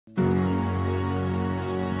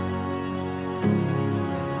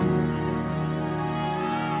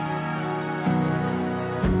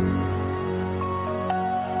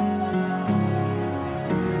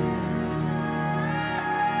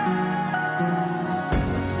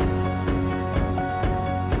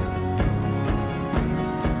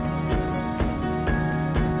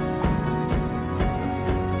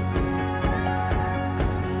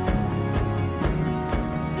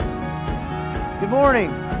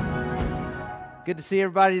Good to see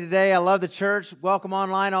everybody today. I love the church. Welcome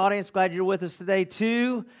online audience. Glad you're with us today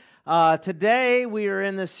too. Today we are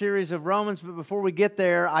in this series of Romans, but before we get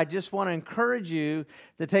there, I just want to encourage you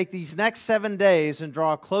to take these next 7 days and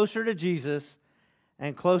draw closer to Jesus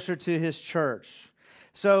and closer to His church.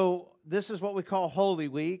 So this is what we call Holy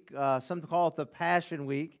Week. Some call it the Passion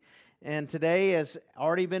Week. And today, has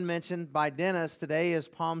already been mentioned by Dennis, today is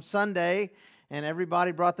Palm Sunday, and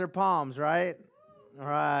everybody brought their palms, right? All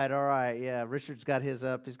right. Yeah, Richard's got his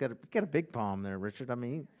up. He's got a big palm there, Richard. I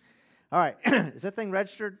mean, all right. Is that thing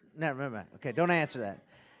registered? No, remember. Okay, don't answer that.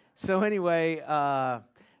 So anyway,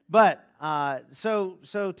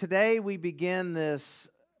 so today we begin this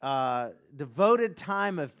devoted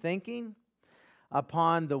time of thinking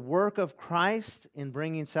upon the work of Christ in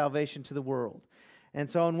bringing salvation to the world. And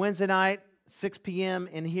so on Wednesday night, 6 p.m.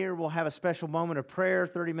 in here, we'll have a special moment of prayer,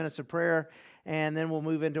 30 minutes of prayer, and then we'll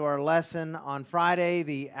move into our lesson on Friday,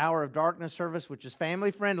 the Hour of Darkness service, which is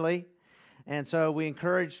family friendly. And so we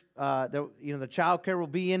encourage the child care will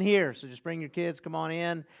be in here. So just bring your kids, come on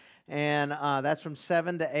in. And that's from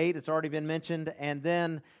 7 to 8. It's already been mentioned. And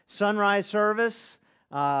then sunrise service.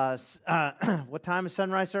 What time is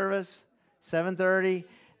sunrise service? 7:30.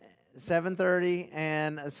 7:30,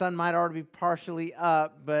 and the sun might already be partially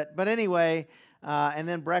up, but anyway, and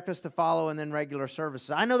then breakfast to follow, and then regular services.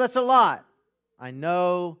 I know that's a lot. I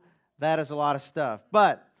know that is a lot of stuff,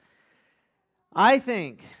 but I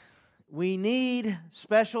think we need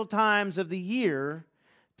special times of the year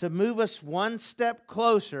to move us one step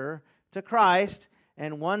closer to Christ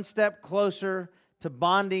and one step closer to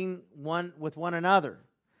bonding with one another.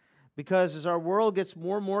 Because as our world gets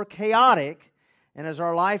more and more chaotic, and as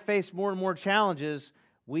our life faces more and more challenges,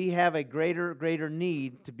 we have a greater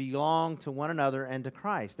need to belong to one another and to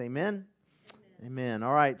Christ. Amen? Amen.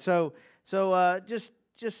 All right. So just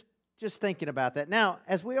thinking about that. Now,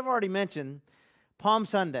 as we have already mentioned, Palm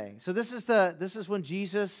Sunday. So this is when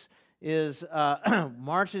Jesus is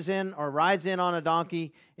marches in or rides in on a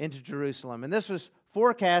donkey into Jerusalem, and this was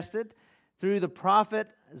forecasted through the prophet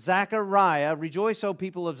Zechariah. Rejoice, O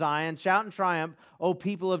people of Zion! Shout in triumph, O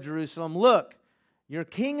people of Jerusalem! Look, your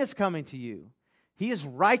king is coming to you. He is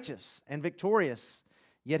righteous and victorious,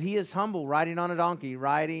 yet he is humble, riding on a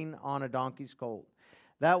donkey's colt.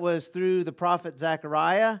 That was through the prophet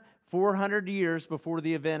Zechariah 400 years before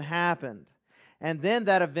the event happened. And then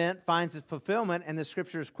that event finds its fulfillment, and the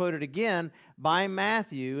scripture is quoted again by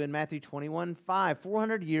Matthew in Matthew 21:5,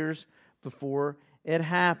 400 years before it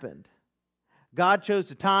happened. God chose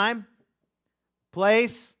the time,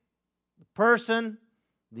 place, the person,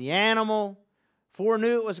 the animal,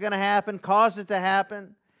 foreknew it was going to happen, caused it to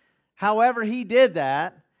happen. However He did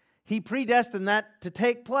that, He predestined that to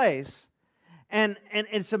take place. And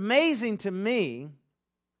it's amazing to me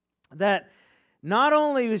that not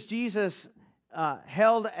only was Jesus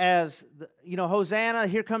held as, Hosanna,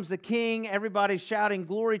 here comes the King, everybody's shouting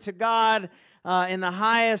glory to God in the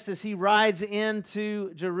highest as He rides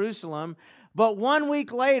into Jerusalem, but 1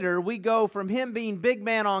 week later, we go from Him being big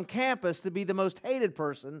man on campus to be the most hated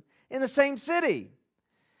person in the same city.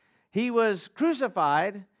 He was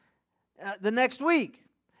crucified the next week.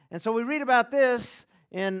 And so we read about this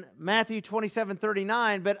in Matthew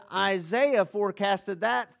 27:39, but Isaiah forecasted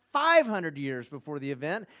that 500 years before the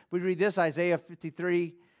event. We read this, Isaiah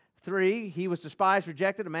 53:3. He was despised,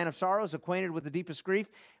 rejected, a man of sorrows, acquainted with the deepest grief.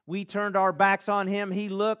 We turned our backs on Him. He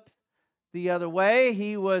looked the other way.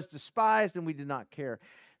 He was despised, and we did not care.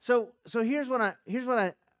 So here's what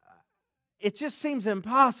I it just seems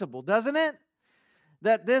impossible, doesn't it?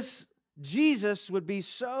 That this Jesus would be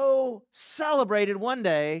so celebrated one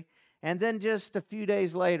day and then just a few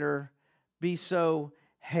days later be so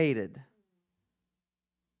hated.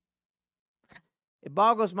 It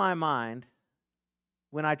boggles my mind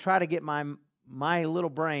when I try to get my little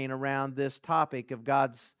brain around this topic of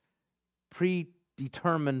God's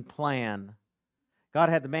predetermined plan. God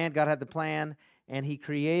had the man, God had the plan, and He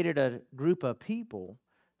created a group of people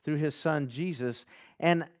through His Son Jesus.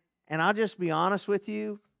 And I'll just be honest with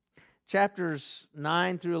you, chapters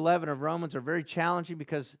 9 through 11 of Romans are very challenging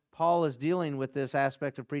because Paul is dealing with this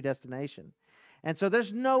aspect of predestination. And so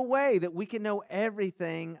there's no way that we can know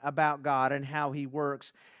everything about God and how He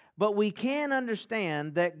works, but we can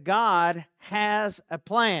understand that God has a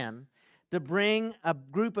plan to bring a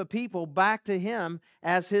group of people back to Him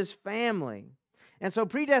as His family. And so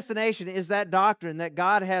predestination is that doctrine that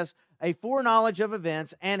God has a foreknowledge of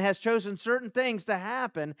events and has chosen certain things to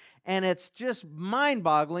happen, and it's just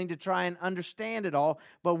mind-boggling to try and understand it all,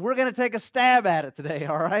 but we're going to take a stab at it today,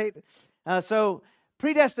 all right? So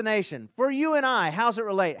predestination, for you and I, how's it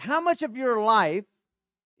relate? How much of your life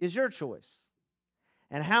is your choice?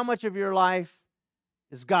 And how much of your life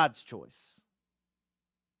is God's choice.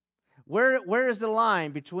 Where is the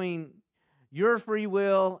line between your free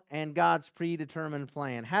will and God's predetermined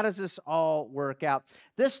plan? How does this all work out?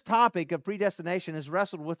 This topic of predestination is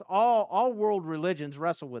wrestled with all world religions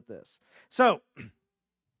wrestle with this. So,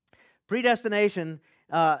 predestination,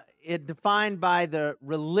 it defined by the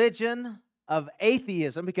religion of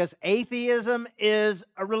atheism, because atheism is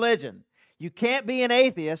a religion. You can't be an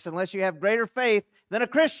atheist unless you have greater faith than a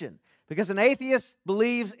Christian, because an atheist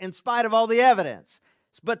believes in spite of all the evidence.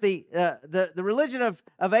 But the religion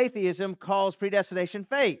of atheism calls predestination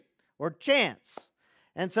fate or chance.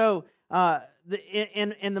 And so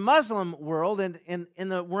in the Muslim world, and in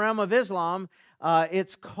the realm of Islam,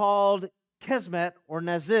 it's called Kismet or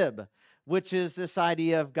Nasib, which is this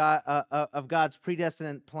idea of God's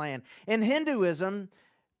predestined plan. In Hinduism,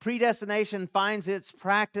 predestination finds its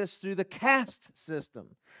practice through the caste system,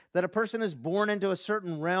 that a person is born into a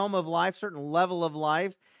certain realm of life, certain level of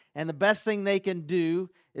life, and the best thing they can do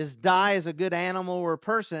is die as a good animal or a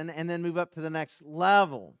person and then move up to the next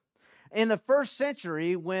level. In the first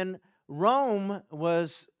century, when Rome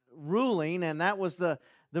was ruling, and that was the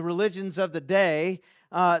religions of the day,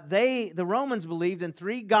 the Romans believed in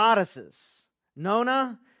three goddesses,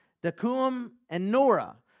 Nona, Decuum, and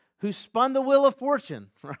Nora, who spun the wheel of fortune,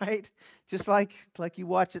 right? Just like you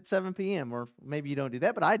watch at 7 p.m., or maybe you don't do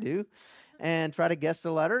that, but I do, and try to guess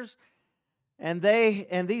the letters. And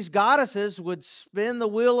these goddesses would spin the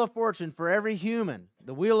wheel of fortune for every human,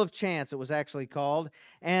 the wheel of chance it was actually called,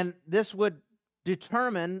 and this would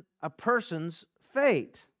determine a person's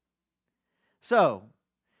fate. So,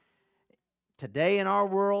 today in our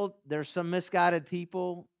world, there's some misguided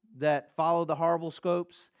people that follow the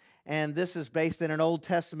horoscopes, and this is based in an Old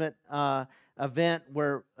Testament event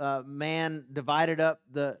where man divided up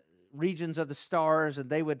the regions of the stars,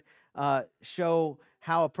 and they would show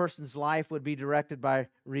how a person's life would be directed by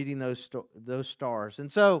reading those stars.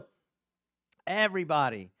 And so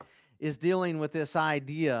everybody is dealing with this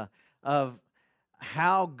idea of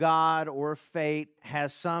how God or fate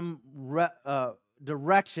has some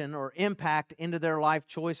direction or impact into their life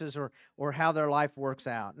choices or how their life works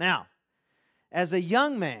out. Now, as a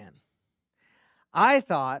young man, I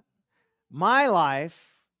thought my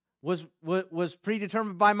life was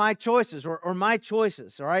predetermined by my choices or my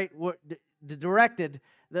choices, all right? Directed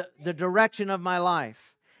the direction of my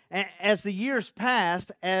life. As the years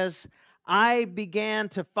passed, as I began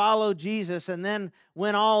to follow Jesus and then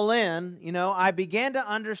went all in, I began to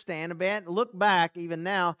understand, look back even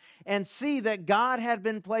now, and see that God had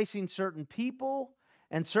been placing certain people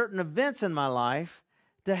and certain events in my life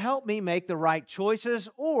to help me make the right choices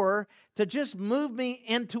or to just move me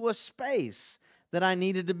into a space that I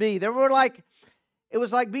needed to be. It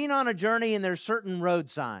was like being on a journey and there's certain road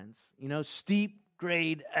signs, steep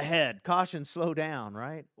grade ahead, caution, slow down,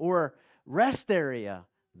 right? Or rest area,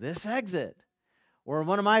 this exit. Or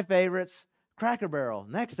one of my favorites, Cracker Barrel,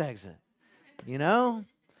 next exit.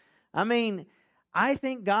 I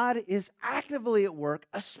think God is actively at work,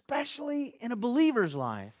 especially in a believer's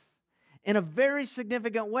life, in a very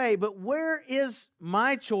significant way. But where is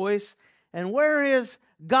my choice and where is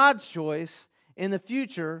God's choice in the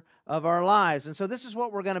future of our lives? And so this is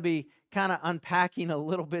what we're going to be kind of unpacking a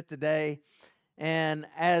little bit today. And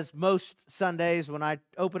as most Sundays, when I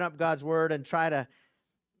open up God's Word and try to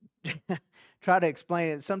explain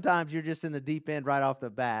it, sometimes you're just in the deep end right off the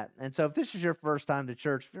bat. And so if this is your first time to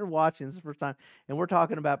church, if you're watching this is the first time, and we're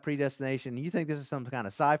talking about predestination, and you think this is some kind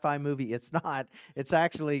of sci-fi movie, it's not. It's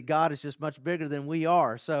actually, God is just much bigger than we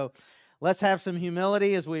are. So let's have some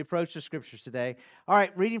humility as we approach the Scriptures today. All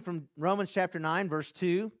right, reading from Romans chapter 9, verse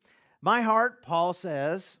 2. My heart, Paul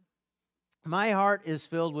says, my heart is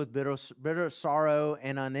filled with bitter sorrow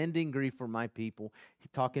and unending grief for my people. He's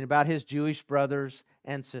talking about his Jewish brothers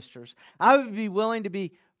and sisters. I would be willing to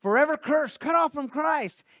be forever cursed, cut off from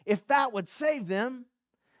Christ, if that would save them.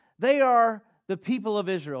 They are the people of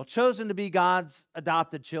Israel, chosen to be God's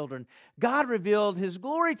adopted children. God revealed his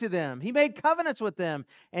glory to them. He made covenants with them,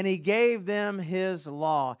 and he gave them his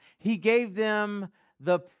law. He gave them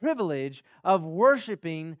the privilege of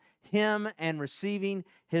worshiping him and receiving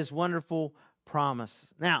his wonderful promise.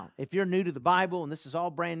 Now, if you're new to the Bible, and this is all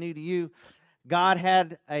brand new to you, God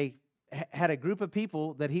had a group of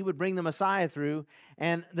people that he would bring the Messiah through,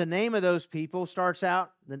 and the name of those people starts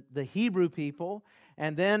out the Hebrew people,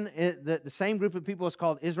 and then the same group of people is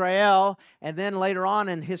called Israel, and then later on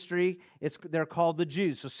in history, they're called the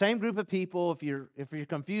Jews. So same group of people. If you're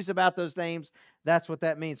confused about those names, that's what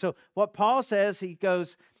that means. So what Paul says, he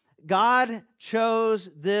goes, God chose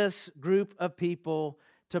this group of people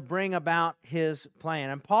to bring about his plan.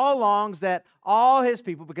 And Paul longs that all his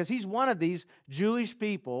people, because he's one of these Jewish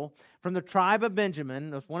people from the tribe of Benjamin,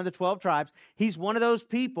 that's one of the 12 tribes, he's one of those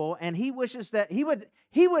people, and he wishes that he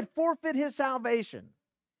would forfeit his salvation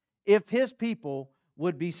if his people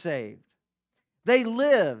would be saved. They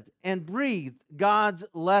lived and breathed God's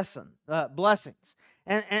blessings.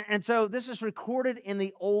 And so this is recorded in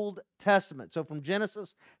the Old Testament. So from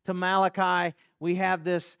Genesis to Malachi, we have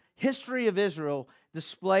this history of Israel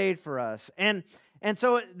displayed for us. And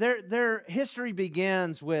so their history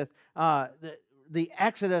begins with the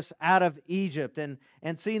exodus out of Egypt and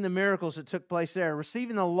seeing the miracles that took place there,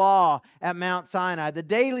 receiving the law at Mount Sinai, the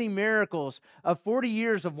daily miracles of 40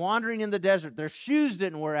 years of wandering in the desert. Their shoes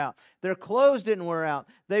didn't wear out. Their clothes didn't wear out.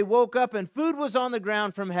 They woke up and food was on the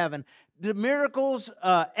ground from heaven. The miracles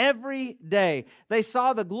every day. They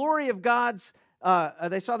saw the glory of God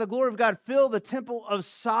fill the temple of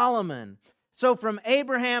Solomon. So from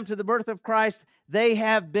Abraham to the birth of Christ, they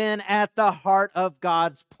have been at the heart of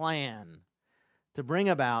God's plan to bring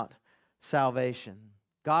about salvation.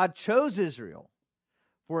 God chose Israel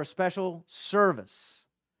for a special service,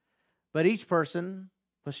 but each person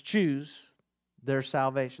must choose their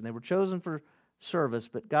salvation. They were chosen for service,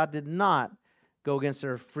 but God did not go against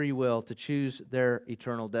their free will to choose their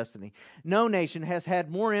eternal destiny. No nation has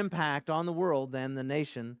had more impact on the world than the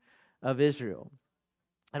nation of Israel.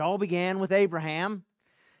 It all began with Abraham.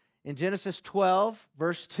 In Genesis 12,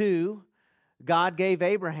 verse 2, God gave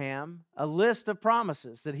Abraham a list of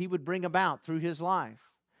promises that he would bring about through his life.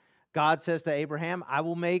 God says to Abraham, I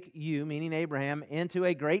will make you, meaning Abraham, into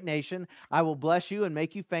a great nation. I will bless you and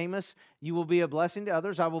make you famous. You will be a blessing to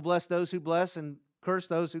others. I will bless those who bless and curse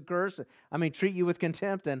those who curse. Treat you with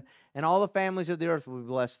contempt, and all the families of the earth will be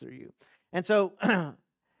blessed through you. And so,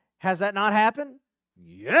 has that not happened?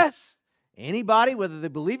 Yes. Anybody, whether they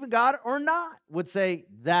believe in God or not, would say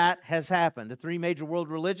that has happened. The three major world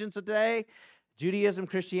religions today, Judaism,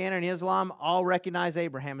 Christianity, and Islam, all recognize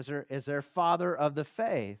Abraham as their father of the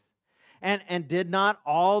faith. And did not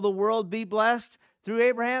all the world be blessed through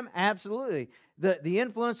Abraham? Absolutely. The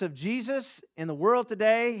influence of Jesus in the world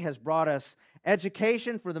today has brought us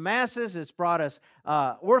education for the masses. It's brought us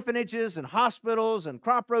orphanages and hospitals and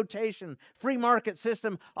crop rotation, free market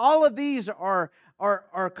system. All of these are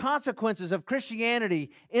consequences of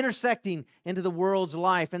Christianity intersecting into the world's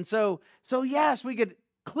life. And so yes, we could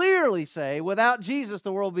clearly say without Jesus,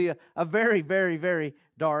 the world would be a very, very, very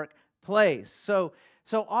dark place. So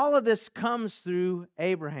all of this comes through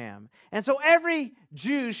Abraham. And so every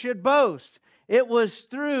Jew should boast. It was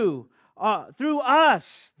through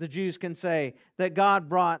us, the Jews can say, that God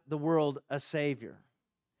brought the world a Savior.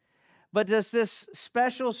 But does this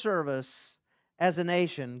special service as a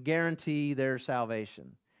nation guarantee their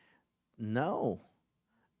salvation? No.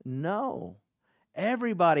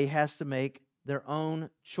 Everybody has to make their own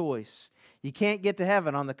choice. You can't get to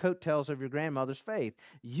heaven on the coattails of your grandmother's faith.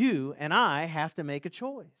 You and I have to make a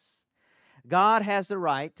choice. God has the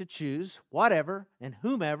right to choose whatever and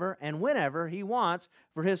whomever and whenever He wants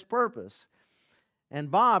for His purpose. And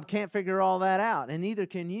Bob can't figure all that out, and neither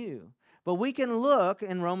can you. But we can look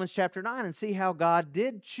in Romans chapter 9 and see how God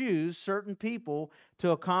did choose certain people to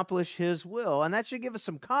accomplish His will. And that should give us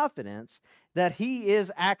some confidence that He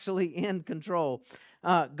is actually in control.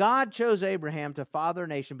 God chose Abraham to father a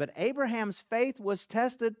nation, but Abraham's faith was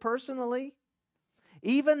tested personally.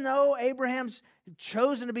 Even though Abraham's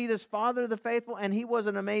chosen to be this father of the faithful, and he was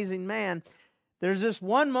an amazing man, there's this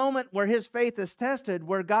one moment where his faith is tested,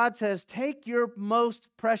 where God says, take your most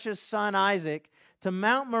precious son Isaac to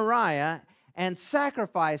Mount Moriah and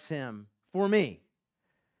sacrifice him for me.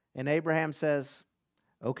 And Abraham says,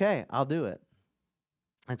 okay, I'll do it.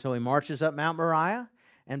 And so he marches up Mount Moriah,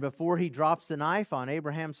 and before he drops the knife on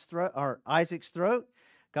Abraham's throat, or Isaac's throat,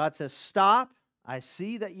 God says, stop. I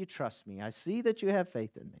see that you trust me. I see that you have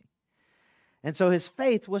faith in me. And so his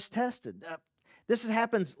faith was tested. This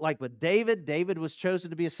happens like with David. David was chosen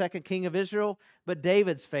to be a second king of Israel, but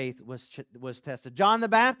David's faith was tested. John the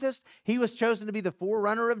Baptist, he was chosen to be the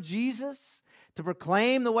forerunner of Jesus, to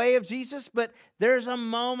proclaim the way of Jesus, but there's a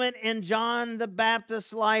moment in John the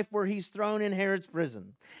Baptist's life where he's thrown in Herod's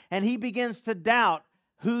prison, and he begins to doubt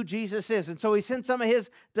who Jesus is. And so he sent some of his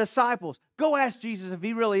disciples, go ask Jesus if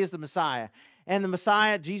he really is the Messiah. And the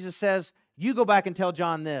Messiah, Jesus says, you go back and tell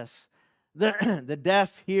John this. The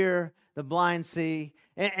deaf hear, the blind see.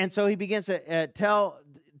 And so he begins to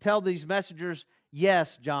tell these messengers,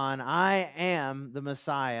 yes, John, I am the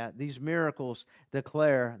Messiah. These miracles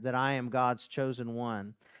declare that I am God's chosen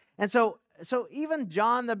one. And so even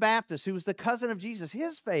John the Baptist, who was the cousin of Jesus,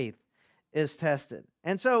 his faith is tested.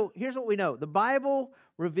 And so here's what we know. The Bible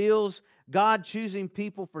reveals God choosing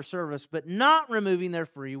people for service, but not removing their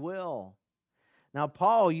free will. Now,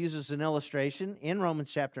 Paul uses an illustration in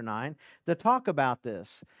Romans chapter 9 to talk about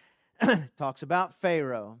this. Talks about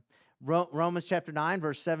Pharaoh. Romans chapter 9,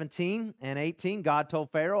 verse 17 and 18, God told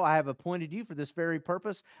Pharaoh, I have appointed you for this very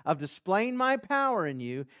purpose of displaying my power in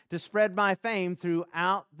you to spread my fame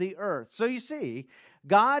throughout the earth. So you see,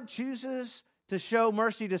 God chooses to show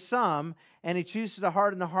mercy to some, and He chooses to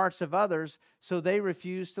harden the hearts of others, so they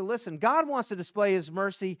refuse to listen. God wants to display His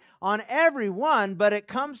mercy on everyone, but it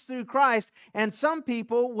comes through Christ. And some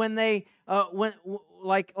people, when they,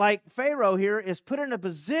 like Pharaoh here, is put in a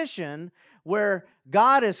position where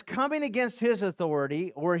God is coming against his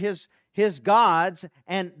authority or his gods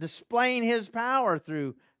and displaying His power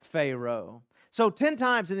through Pharaoh. So 10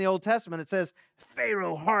 times in the Old Testament it says,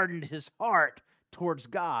 Pharaoh hardened his heart towards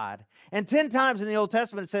God. And 10 times in the Old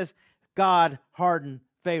Testament it says, God hardened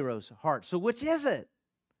Pharaoh's heart. So which is it?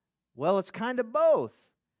 Well, it's kind of both.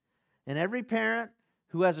 And every parent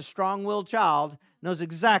who has a strong-willed child knows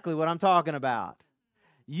exactly what I'm talking about.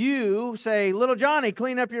 You say, little Johnny,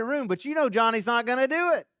 clean up your room, but you know Johnny's not going to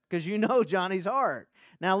do it because you know Johnny's heart.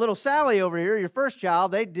 Now, little Sally over here, your first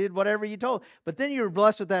child, they did whatever you told. But then you were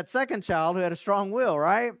blessed with that second child who had a strong will,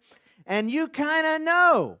 right? And you kind of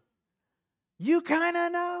know. You kind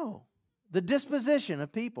of know the disposition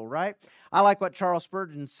of people, right? I like what Charles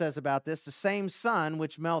Spurgeon says about this. The same sun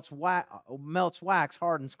which melts wax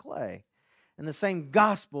hardens clay. And the same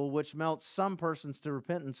gospel which melts some persons to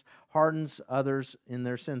repentance hardens others in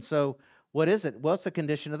their sin. So what is it? Well, it's the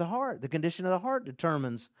condition of the heart. The condition of the heart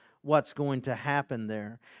determines what's going to happen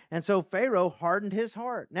there. And so Pharaoh hardened his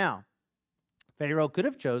heart. Now, Pharaoh could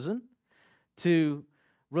have chosen to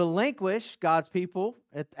relinquish God's people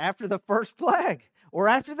after the first plague or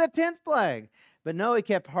after the 10th plague. But no, he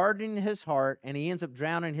kept hardening his heart, and he ends up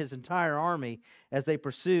drowning his entire army as they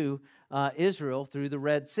pursue Israel through the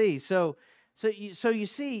Red Sea. So you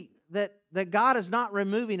see that God is not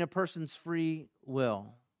removing a person's free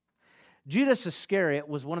will. Judas Iscariot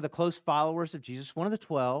was one of the close followers of Jesus, one of the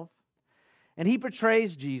 12, and he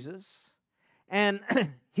betrays Jesus. And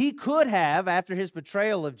he could have, after his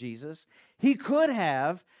betrayal of Jesus, he could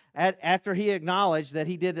have, after he acknowledged that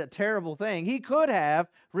he did a terrible thing, he could have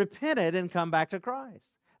repented and come back to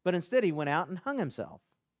Christ. But instead he went out and hung himself.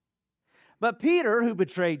 But Peter, who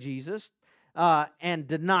betrayed Jesus and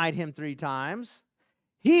denied Him 3 times,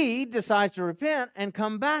 he decides to repent and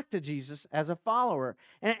come back to Jesus as a follower.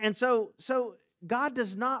 And so God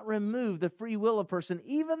does not remove the free will of a person,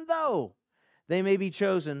 even though they may be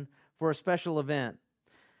chosen for a special event.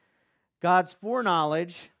 God's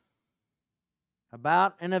foreknowledge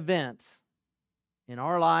about an event in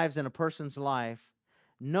our lives, in a person's life,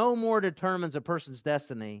 no more determines a person's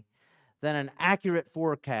destiny than an accurate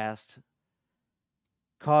forecast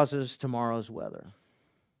causes tomorrow's weather.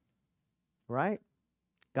 Right?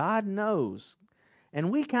 God knows.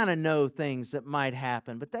 And we kind of know things that might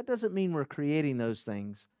happen, but that doesn't mean we're creating those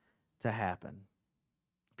things to happen.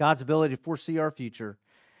 God's ability to foresee our future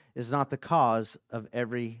is not the cause of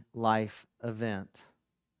every life event.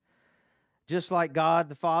 Just like God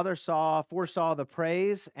the Father foresaw the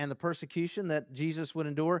praise and the persecution that Jesus would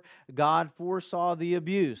endure, God foresaw the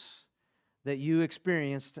abuse that you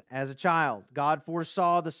experienced as a child. God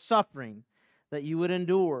foresaw the suffering that you would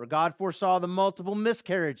endure. God foresaw the multiple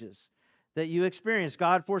miscarriages that you experienced.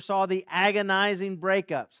 God foresaw the agonizing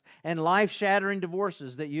breakups and life-shattering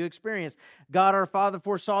divorces that you experienced. God our Father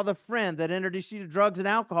foresaw the friend that introduced you to drugs and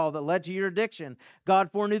alcohol that led to your addiction. God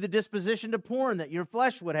foreknew the disposition to porn that your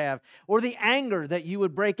flesh would have, or the anger that you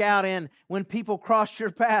would break out in when people crossed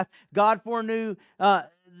your path. God foreknew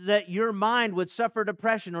that your mind would suffer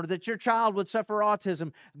depression, or that your child would suffer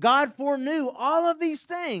autism. God foreknew all of these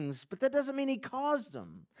things, but that doesn't mean He caused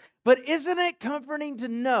them. But isn't it comforting to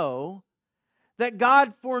know that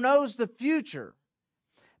God foreknows the future?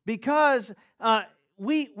 Because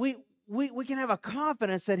we can have a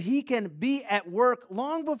confidence that He can be at work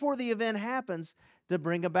long before the event happens to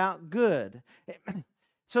bring about good.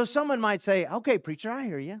 So someone might say, okay, preacher, I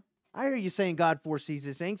hear you. I hear you saying God foresees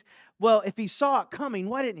these things. Well, if He saw it coming,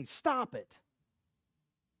 why didn't He stop it?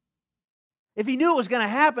 If He knew it was going to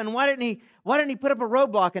happen, why didn't He put up a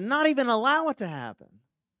roadblock and not even allow it to happen?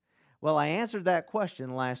 Well, I answered that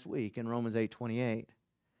question last week in Romans 8:28.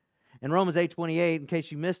 And Romans 8:28, in case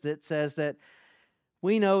you missed it, says that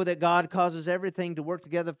we know that God causes everything to work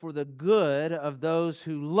together for the good of those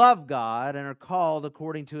who love God and are called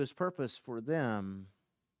according to His purpose for them.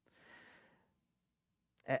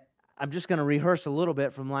 I'm just going to rehearse a little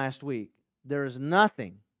bit from last week. There is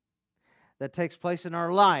nothing that takes place in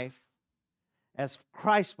our life as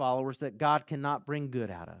Christ followers that God cannot bring good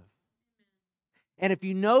out of. And if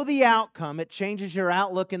you know the outcome, it changes your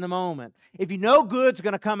outlook in the moment. If you know good's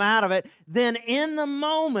going to come out of it, then in the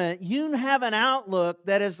moment, you have an outlook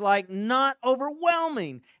that is like not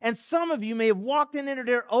overwhelming. And some of you may have walked into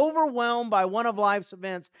there overwhelmed by one of life's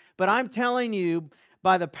events, but I'm telling you,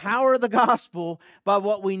 by the power of the gospel, by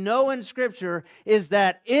what we know in Scripture, is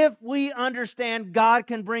that if we understand God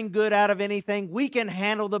can bring good out of anything, we can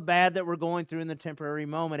handle the bad that we're going through in the temporary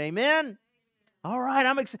moment. Amen? All right,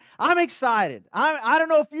 I'm excited. I don't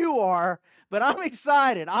know if you are, but I'm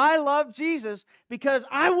excited. I love Jesus because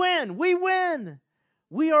I win. We win.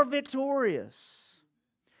 We are victorious.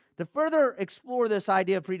 To further explore this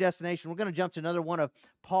idea of predestination, we're going to jump to another one of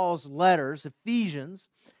Paul's letters, Ephesians.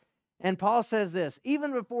 And Paul says this,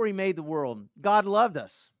 even before he made the world, God loved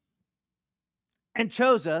us and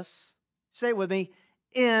chose us, say it with me,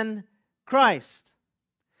 in Christ,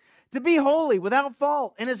 to be holy, without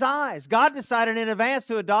fault in His eyes. God decided in advance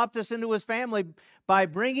to adopt us into His family by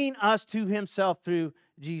bringing us to Himself through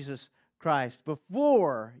Jesus Christ.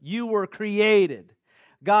 Before you were created,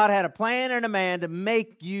 God had a plan and a man to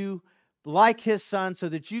make you like His Son so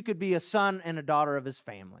that you could be a son and a daughter of His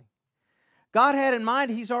family. God had in mind,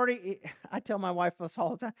 I tell my wife this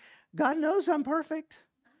all the time, God knows I'm perfect.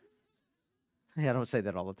 Yeah, I don't say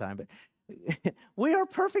that all the time, but we are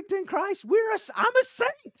perfect in Christ. I'm a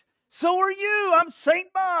saint. So are you. I'm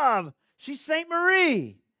Saint Bob. She's Saint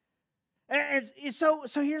Marie. And so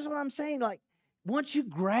here's what I'm saying. Like, once you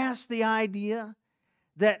grasp the idea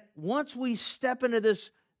that once we step into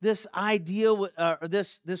this idea,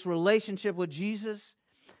 this relationship with Jesus,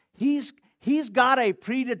 He's got a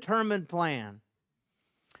predetermined plan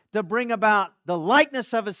to bring about the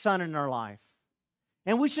likeness of His Son in our life.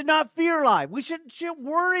 And we should not fear life. We shouldn't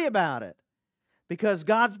worry about it because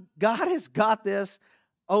God has got this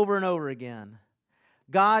over and over again.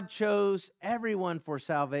 God chose everyone for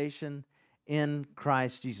salvation in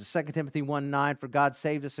Christ Jesus. 2 Timothy 1:9, for God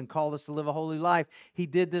saved us and called us to live a holy life. He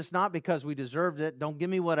did this not because we deserved it. Don't give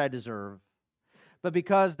me what I deserve. But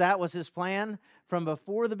because that was His plan from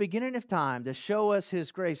before the beginning of time to show us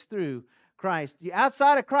His grace through Christ.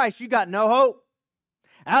 Outside of Christ, you got no hope.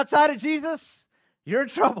 Outside of Jesus, you're in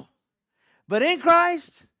trouble. But in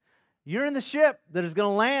Christ, you're in the ship that is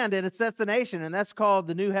going to land in its destination, and that's called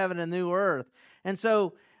the new heaven and new earth. And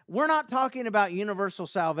so we're not talking about universal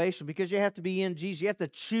salvation because you have to be in Jesus. You have to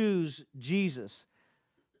choose Jesus.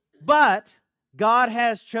 But God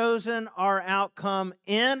has chosen our outcome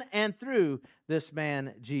in and through this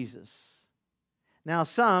man, Jesus. Now,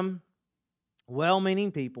 some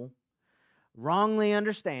well-meaning people wrongly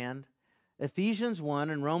understand Ephesians 1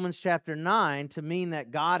 and Romans chapter 9 to mean that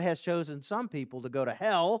God has chosen some people to go to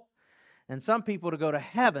hell and some people to go to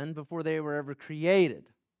heaven before they were ever created.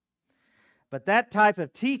 But that type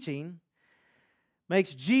of teaching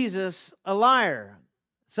makes Jesus a liar.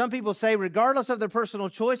 Some people say, regardless of their personal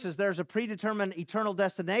choices, there's a predetermined eternal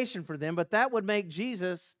destination for them, but that would make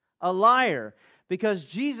Jesus a liar. Because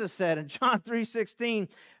Jesus said in John 3:16,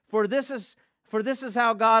 For this is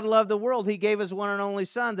how God loved the world. He gave His one and only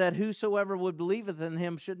Son, that whosoever would believeth in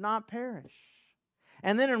Him should not perish.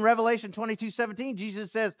 And then in Revelation 22:17,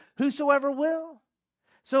 Jesus says, whosoever will.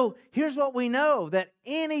 So here's what we know, that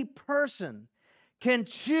any person can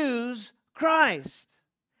choose Christ,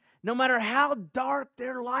 no matter how dark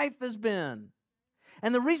their life has been.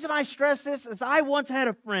 And the reason I stress this is I once had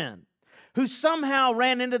a friend who somehow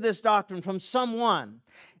ran into this doctrine from someone,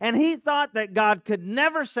 and he thought that God could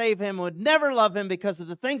never save him, would never love him because of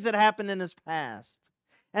the things that happened in his past.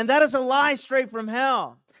 And that is a lie straight from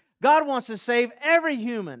hell. God wants to save every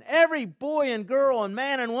human, every boy and girl and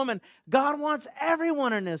man and woman. God wants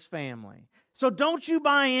everyone in His family. So don't you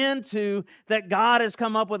buy into that God has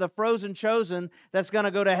come up with a frozen chosen that's going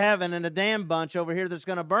to go to heaven and a damn bunch over here that's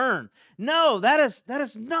going to burn. No, that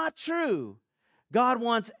is not true. God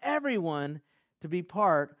wants everyone to be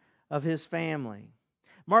part of His family.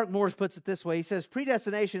 Mark Morris puts it this way. He says,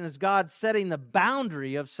 predestination is God setting the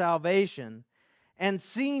boundary of salvation and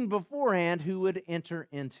seeing beforehand who would enter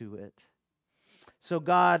into it. So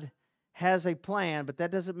God has a plan, but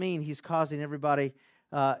that doesn't mean He's causing everybody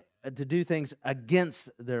to do things against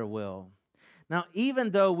their will. Now,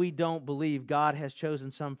 even though we don't believe God has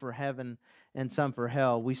chosen some for heaven and some for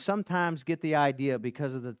hell, we sometimes get the idea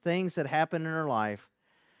because of the things that happen in our life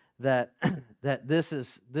that this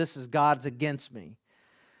is God's against me.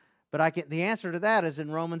 But the answer to that is in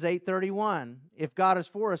Romans 8:31. If God is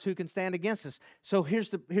for us, who can stand against us? So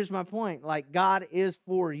here's my point. Like, God is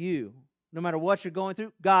for you. No matter what you're going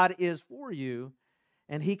through, God is for you,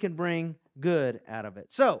 and He can bring good out of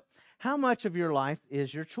it. So, how much of your life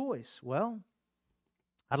is your choice? Well,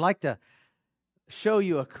 I'd like to show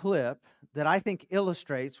you a clip that I think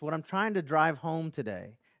illustrates what I'm trying to drive home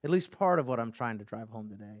today, at least part of what I'm trying to drive home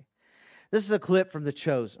today. This is a clip from The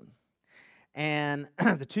Chosen. And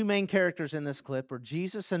the two main characters in this clip are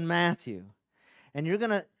Jesus and Matthew. And you're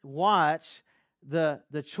going to watch the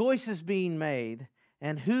choices being made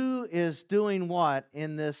and who is doing what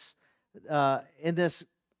in this,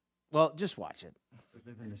 well, just watch it. We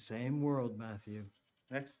live in the same world, Matthew.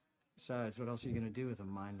 Next. Besides, what else are you going to do with a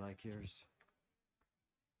mind like yours?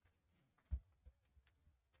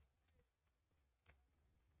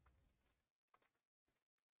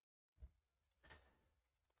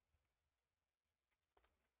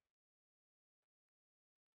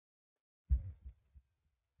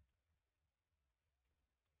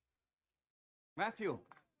 Matthew.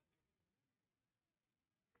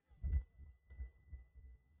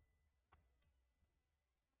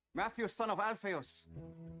 Matthew, son of Alphaeus.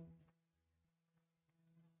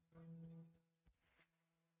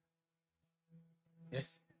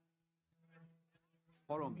 Yes.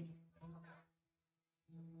 Follow me.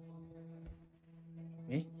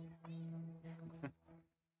 Me?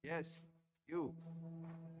 Yes, you.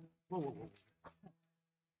 Whoa, whoa, whoa.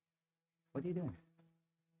 What are you doing?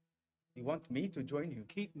 You want me to join you?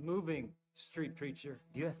 Keep moving, street preacher.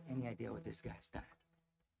 Do you have any idea what this guy's done?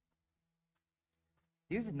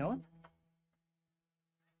 Do you even know him?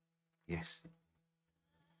 Yes.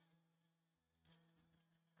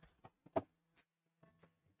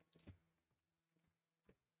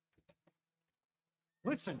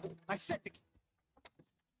 Listen, I said to...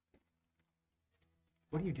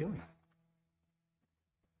 What are you doing?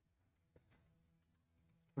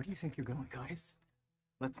 Where do you think you're going? Guys,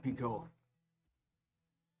 let me go.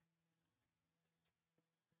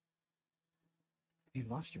 Have you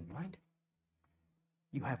lost your mind?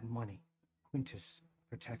 You have money. Quintus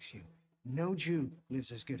protects you. No Jew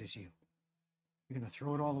lives as good as you. You're gonna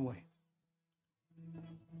throw it all away.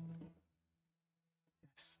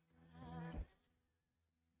 Yes.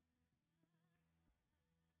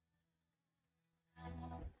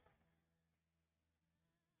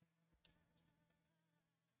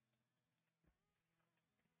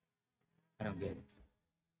 I don't get it.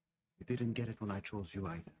 You didn't get it when I chose you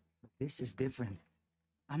either. This is different.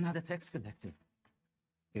 I'm not a tax collector.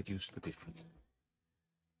 Get used to different.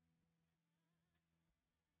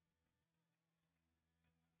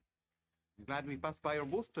 I'm glad we passed by your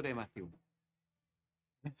booth today, Matthew.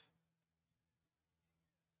 Yes.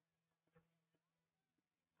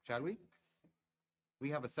 Shall we? We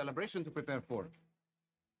have a celebration to prepare for.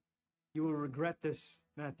 You will regret this,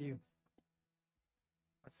 Matthew.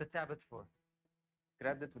 What's the tablet for?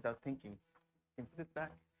 Grabbed it without thinking. Can put it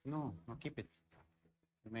back. No, keep it.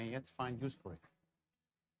 You may yet find use for it.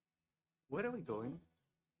 Where are we going?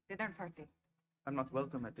 Dinner party. I'm not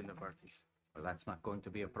welcome at dinner parties. Well, that's not going to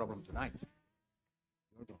be a problem tonight.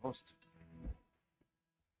 You're the host.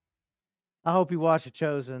 I hope you watch The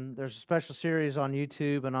Chosen. There's a special series on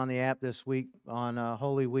YouTube and on the app this week on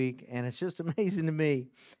Holy Week, and it's just amazing to me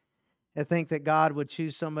to think that God would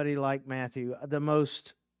choose somebody like Matthew.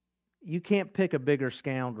 You can't pick a bigger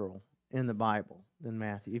scoundrel in the Bible than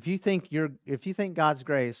Matthew. If you think God's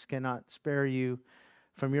grace cannot spare you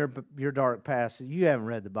from your dark past, you haven't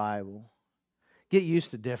read the Bible. Get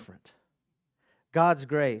used to different. God's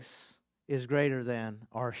grace is greater than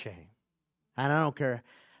our shame. And I don't care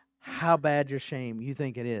how bad your shame you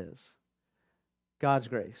think it is. God's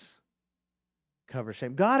grace covers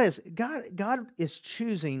shame. God is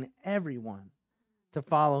choosing everyone to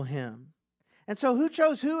follow Him. And so who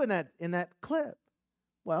chose who in that clip?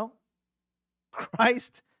 Well,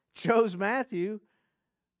 Christ chose Matthew,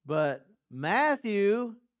 but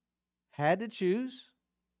Matthew had to choose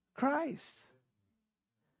Christ.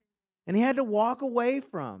 And he had to walk away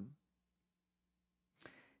from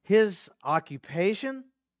his occupation,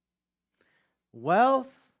 wealth,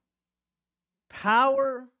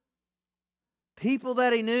 power, people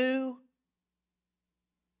that he knew.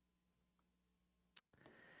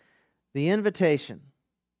 The invitation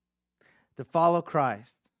to follow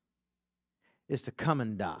Christ is to come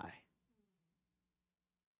and die.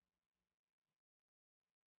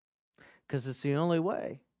 Because it's the only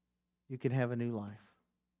way you can have a new life.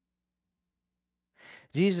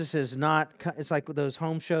 Jesus is not, it's like those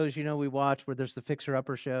home shows, we watch where there's the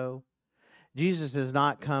fixer-upper show. Jesus has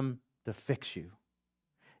not come to fix you.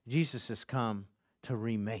 Jesus has come to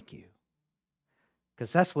remake you.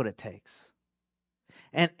 Because that's what it takes.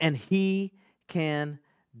 And He can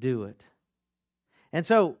do it. And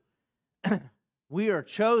so, we are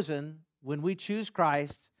chosen when we choose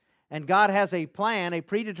Christ, and God has a plan, a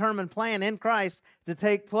predetermined plan in Christ to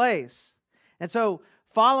take place. And so,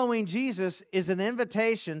 following Jesus is an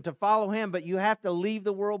invitation to follow Him, but you have to leave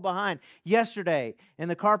the world behind. Yesterday, in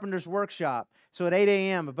the carpenter's workshop, so at 8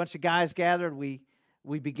 a.m., a bunch of guys gathered.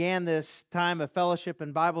 We began this time of fellowship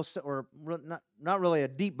and Bible, or not really a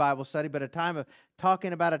deep Bible study, but a time of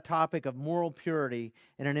talking about a topic of moral purity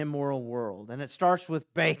in an immoral world. And it starts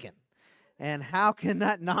with bacon. And how can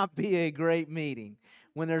that not be a great meeting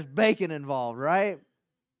when there's bacon involved, right?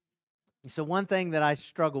 So one thing that I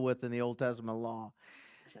struggle with in the Old Testament law.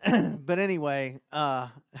 But anyway, God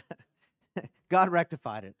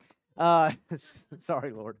rectified it.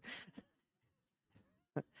 Sorry, Lord.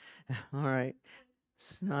 All right.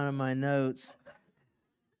 It's not in my notes.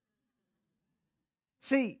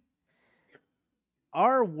 See,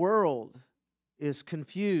 our world is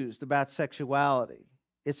confused about sexuality.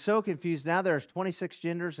 It's so confused. Now there's 26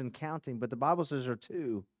 genders and counting, but the Bible says there are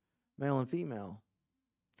 2, male and female.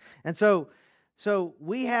 And so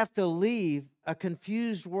we have to leave a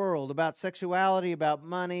confused world about sexuality, about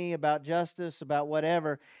money, about justice, about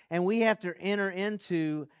whatever, and we have to enter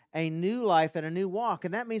into a new life and a new walk,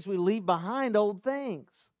 and that means we leave behind old things.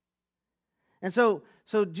 And so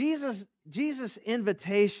Jesus'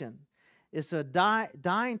 invitation is to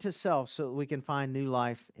dying to self so that we can find new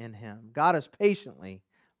life in Him. God is patiently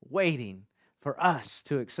waiting for us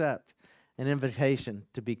to accept an invitation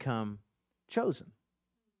to become chosen.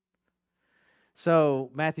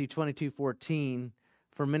 So Matthew 22:14,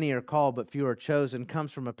 for many are called but few are chosen,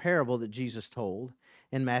 comes from a parable that Jesus told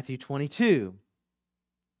in Matthew 22.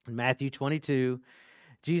 In Matthew 22,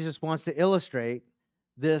 Jesus wants to illustrate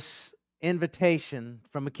this invitation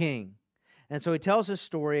from a king. And so He tells this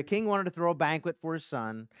story. A king wanted to throw a banquet for his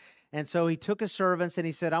son. And so he took his servants and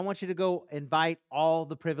he said, I want you to go invite all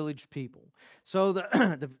the privileged people. So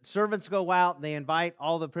the servants go out and they invite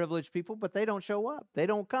all the privileged people, but they don't show up. They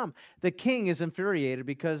don't come. The king is infuriated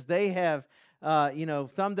because they have,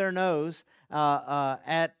 thumbed their nose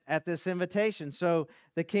at this invitation. So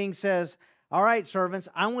the king says, all right, servants,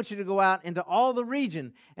 I want you to go out into all the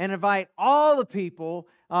region and invite all the people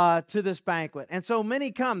to this banquet. And so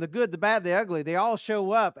many come, the good, the bad, the ugly. They all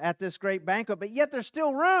show up at this great banquet, but yet there's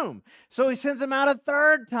still room. So he sends them out a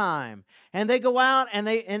third time. And they go out and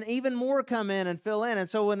even more come in and fill in. And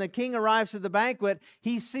so when the king arrives at the banquet,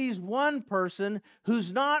 he sees one person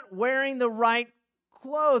who's not wearing the right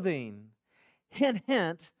clothing. Hint,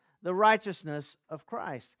 hint, the righteousness of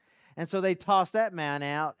Christ. And so they toss that man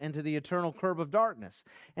out into the eternal curb of darkness.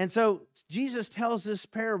 And so Jesus tells this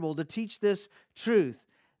parable to teach this truth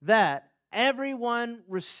that everyone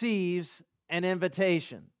receives an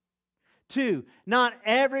invitation. 2, not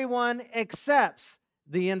everyone accepts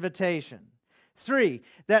the invitation. 3,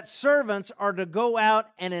 that servants are to go out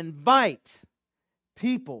and invite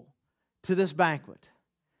people to this banquet.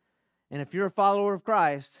 And if you're a follower of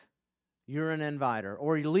Christ, you're an inviter,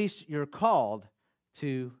 or at least you're called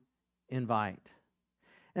to invite.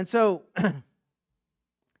 And so,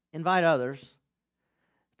 invite others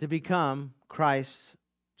to become Christ's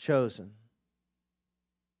chosen.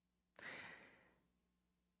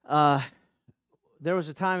 There was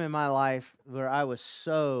a time in my life where I was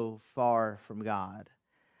so far from God,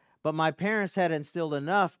 but my parents had instilled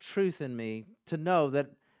enough truth in me to know that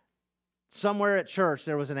somewhere at church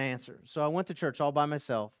there was an answer. So I went to church all by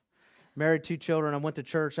myself, married 2 children. I went to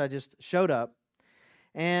church. I just showed up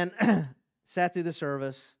and sat through the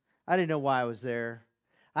service. I didn't know why I was there.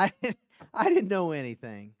 I didn't know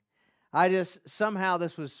anything. I just, somehow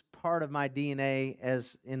this was part of my DNA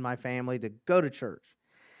as in my family to go to church.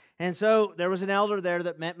 And so there was an elder there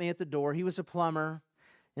that met me at the door. He was a plumber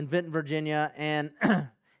in Vinton, Virginia. And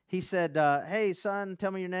he said, hey, son,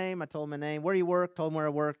 tell me your name. I told him my name. Where you work? Told him where I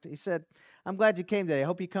worked. He said, I'm glad you came today. I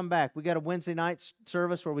hope you come back. We got a Wednesday night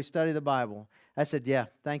service where we study the Bible. I said, yeah,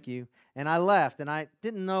 thank you. And I left, and I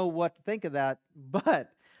didn't know what to think of that. But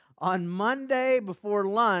on Monday before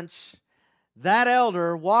lunch, that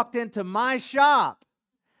elder walked into my shop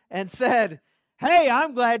and said, hey,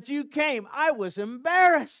 I'm glad you came. I was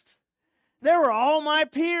embarrassed. There were all my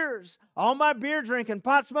peers, all my beer drinking,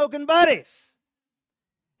 pot smoking buddies.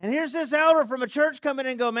 And here's this elder from a church coming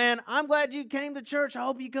in and go, man, I'm glad you came to church. I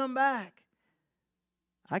hope you come back.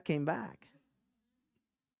 I came back.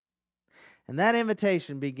 And that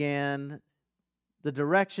invitation began the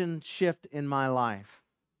direction shift in my life.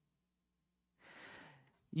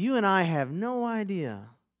 You and I have no idea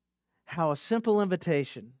how a simple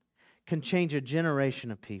invitation can change a generation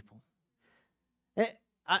of people.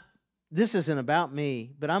 This isn't about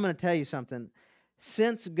me, but I'm going to tell you something.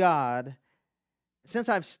 Since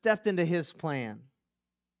I've stepped into His plan,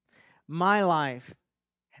 my life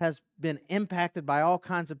has been impacted by all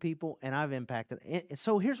kinds of people, and I've impacted.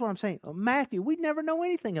 So here's what I'm saying. Matthew, we'd never know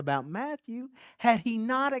anything about Matthew had he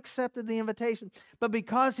not accepted the invitation. But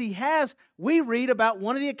because he has, we read about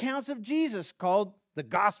one of the accounts of Jesus called the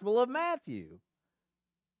Gospel of Matthew.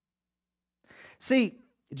 See,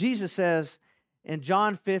 Jesus says in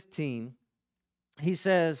John 15, he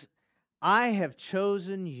says, I have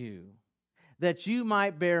chosen you that you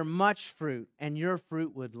might bear much fruit and your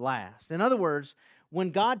fruit would last. In other words,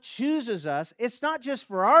 when God chooses us, it's not just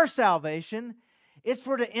for our salvation, it's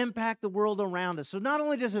for to impact the world around us. So not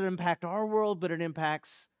only does it impact our world, but it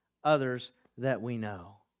impacts others that we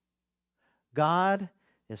know. God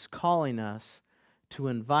is calling us to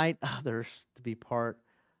invite others to be part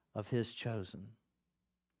of His chosen.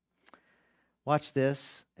 Watch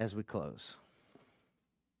this as we close.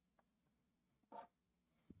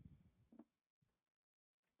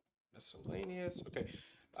 Miscellaneous. Okay.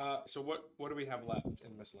 So what do we have left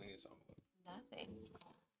in miscellaneous envelope? Nothing.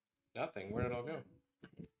 Nothing. Where did it all go?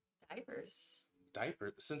 Diapers.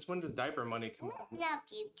 Diaper. Since when does diaper money come out? Love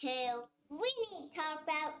you too. We need to talk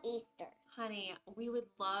about Easter. Honey, we would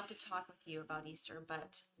love to talk with you about Easter,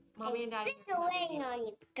 but Mommy and Daddy I've been waiting on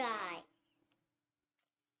you guys.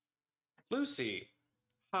 Lucy.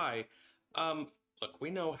 Hi. Look, we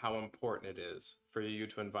know how important it is for you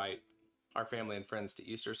to invite our family and friends to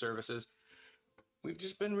Easter services. We've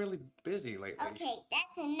just been really busy lately. Okay,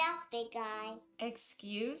 that's enough, big guy.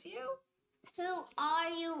 Excuse you? Who are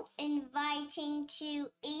you inviting to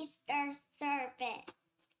Easter service?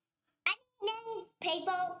 I need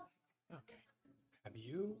people. Okay. Have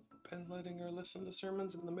you been letting her listen to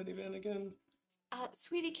sermons in the minivan again?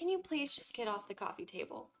 Sweetie, can you please just get off the coffee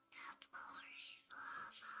table?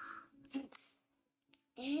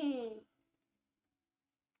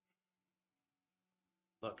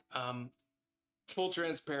 Look, full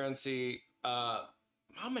transparency,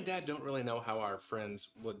 Mom and Dad don't really know how our friends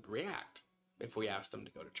would react if we asked them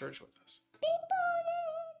to go to church with us.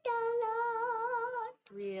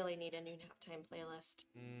 Really need a new halftime playlist.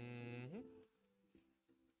 Mm-hmm.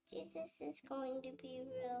 Jesus is going to be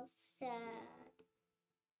real sad.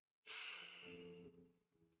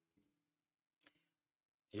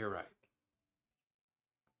 You're right.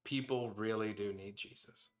 People really do need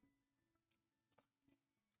Jesus.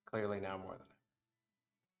 Clearly now more than ever.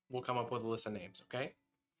 We'll come up with a list of names, okay?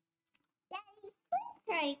 Daddy, please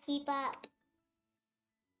try to keep up.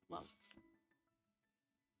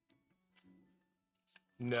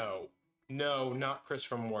 No. No, not Chris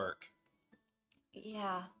from work.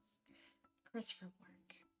 Yeah, Chris from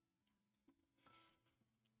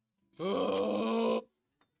work. Oh.